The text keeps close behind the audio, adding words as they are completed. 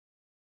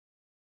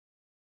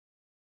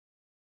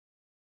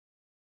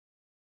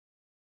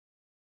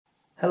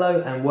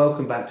Hello and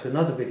welcome back to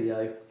another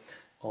video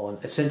on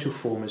essential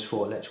formulas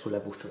for electrical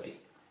level 3.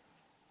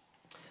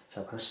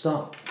 So I'm going to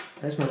start,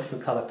 there's my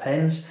different colour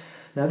pens.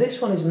 Now this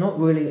one is not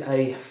really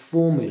a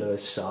formula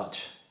as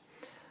such.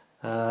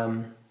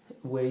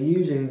 We're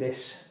using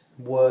this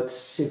word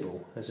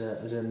civil as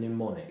a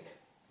mnemonic.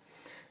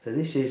 So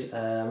this is,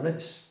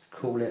 let's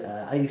call it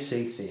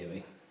AC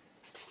theory.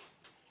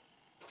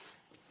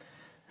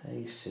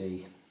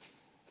 AC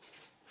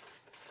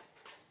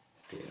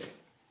theory.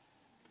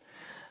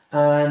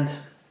 And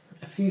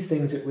a few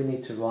things that we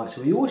need to write.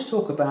 So we always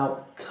talk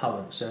about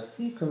current. So if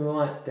you can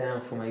write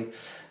down for me,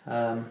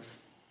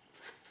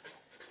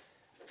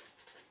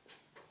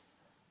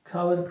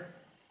 current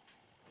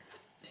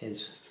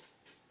is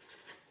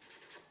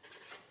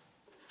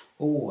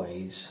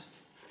always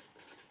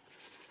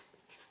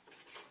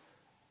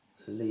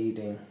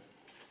leading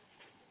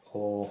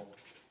or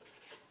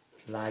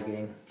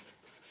lagging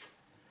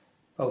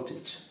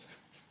voltage.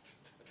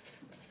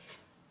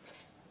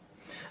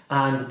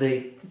 And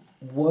the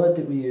word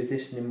that we use,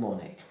 this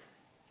mnemonic,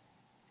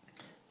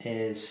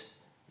 is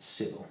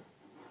civil.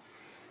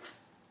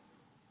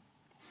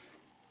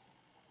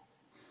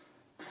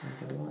 I'm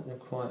going to write them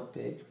quite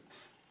big.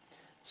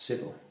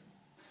 Civil.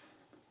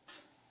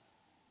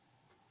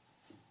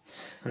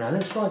 And now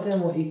let's write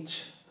down what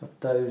each of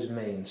those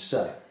means.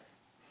 So,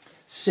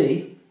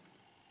 C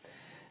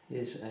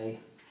is a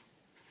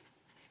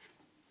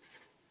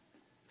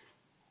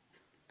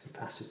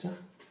capacitor.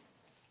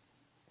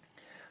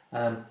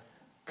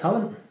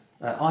 Current,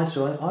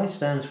 I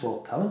stands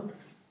for current,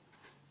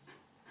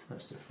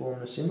 that's the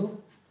formula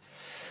symbol.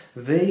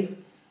 V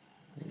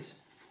is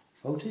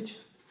voltage.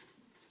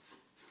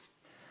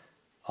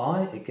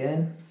 I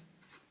again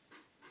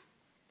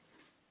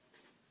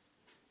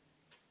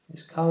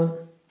is current,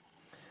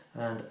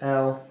 and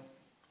L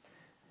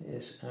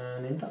is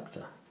an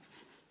inductor.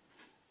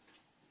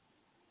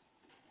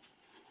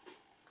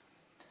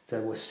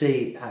 So we'll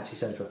C actually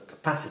stands for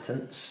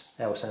capacitance,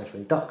 L stands for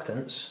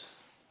inductance,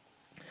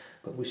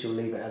 but we shall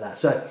leave it at that.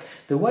 So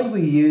the way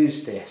we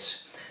use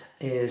this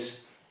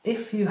is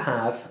if you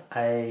have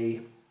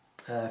a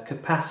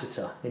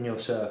capacitor in your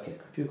circuit,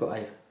 if you've got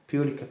a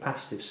purely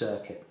capacitive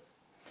circuit,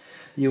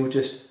 you'll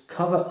just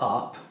cover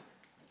up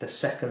the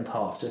second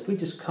half. So if we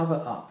just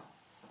cover up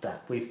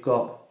that, we've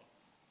got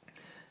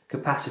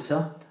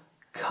capacitor,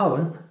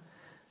 current,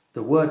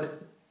 the word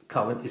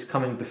current is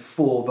coming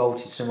before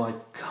voltage, so my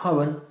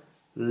current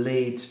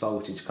leads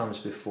voltage, comes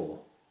before.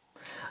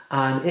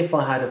 And if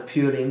I had a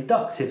purely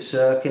inductive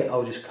circuit,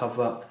 I'll just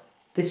cover up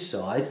this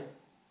side.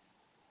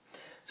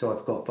 So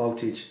I've got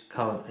voltage,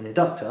 current and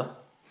inductor.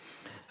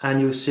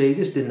 And you'll see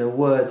just in the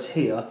words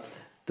here,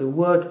 the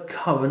word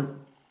current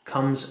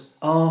comes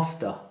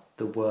after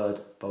the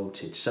word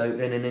voltage. So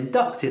in an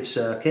inductive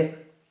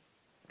circuit,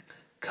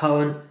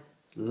 current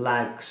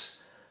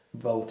lags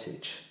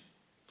voltage.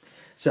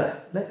 So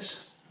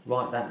let's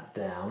write that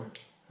down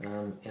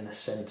in a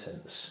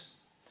sentence.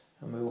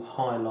 And we will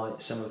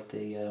highlight some of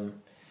the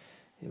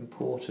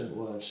important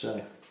words.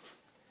 So,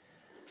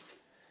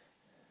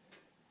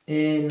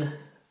 in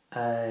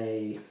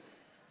a,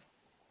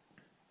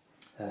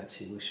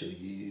 actually we should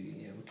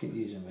use, we keep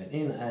using it.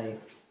 In a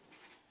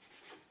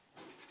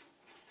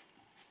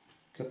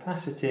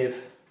capacitive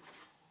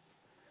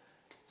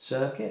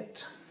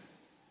circuit,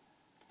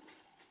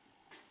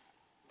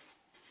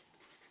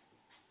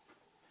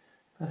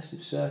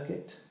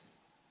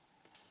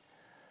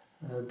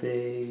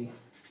 the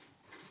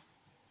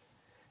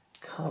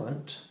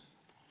current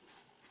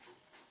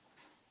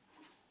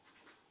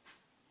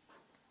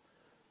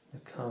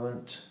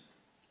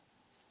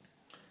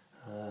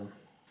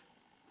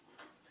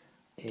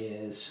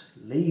is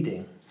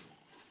leading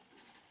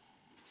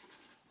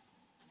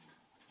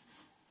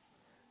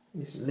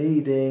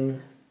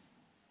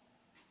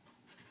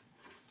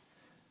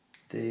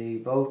the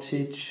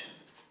voltage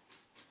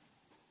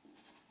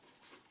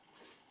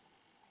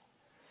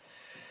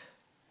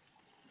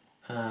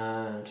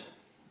and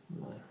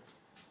my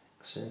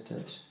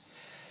sentence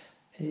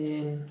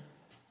in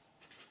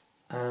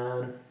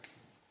an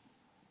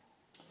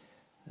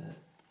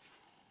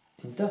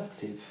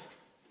inductive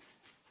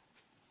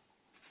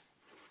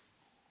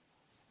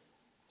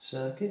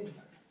circuit.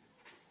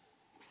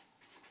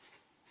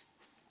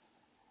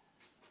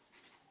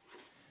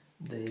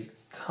 The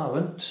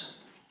current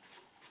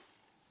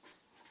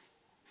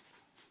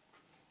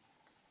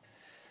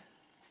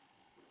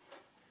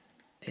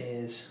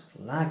is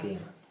lagging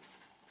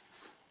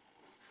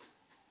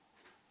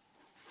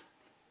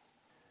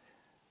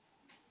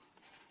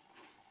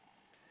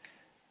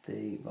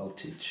the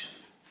voltage.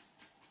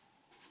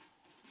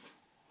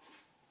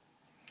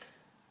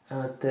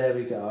 There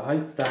we go. I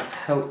hope that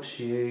helps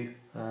you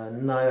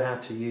know how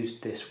to use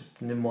this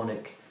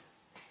mnemonic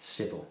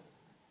civil.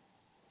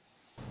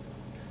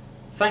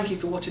 Thank you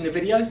for watching the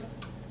video.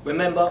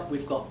 Remember,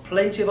 we've got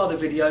plenty of other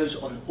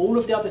videos on all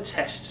of the other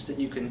tests that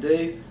you can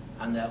do,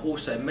 and there are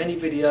also many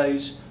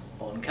videos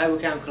on cable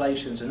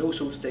calculations and all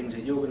sorts of things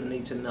that you're going to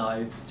need to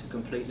know to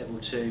complete level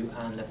 2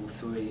 and level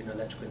 3 in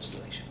electrical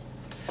installation.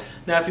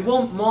 Now if you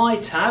want my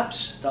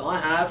tabs that I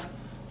have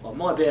on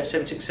my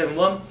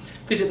BS7671,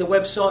 visit the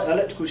website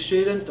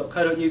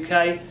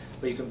electricalstudent.co.uk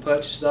where you can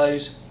purchase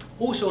those.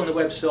 Also on the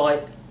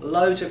website,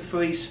 loads of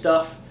free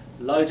stuff,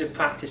 loads of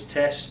practice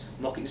tests,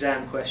 mock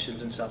exam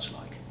questions and such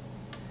like.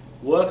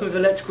 Working with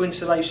electrical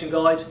installation,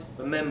 guys,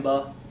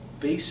 remember,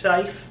 be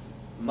safe.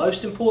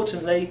 Most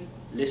importantly,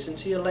 listen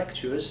to your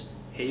lecturers.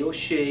 He or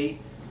she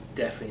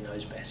definitely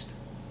knows best.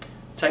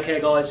 Take care,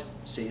 guys.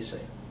 See you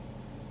soon.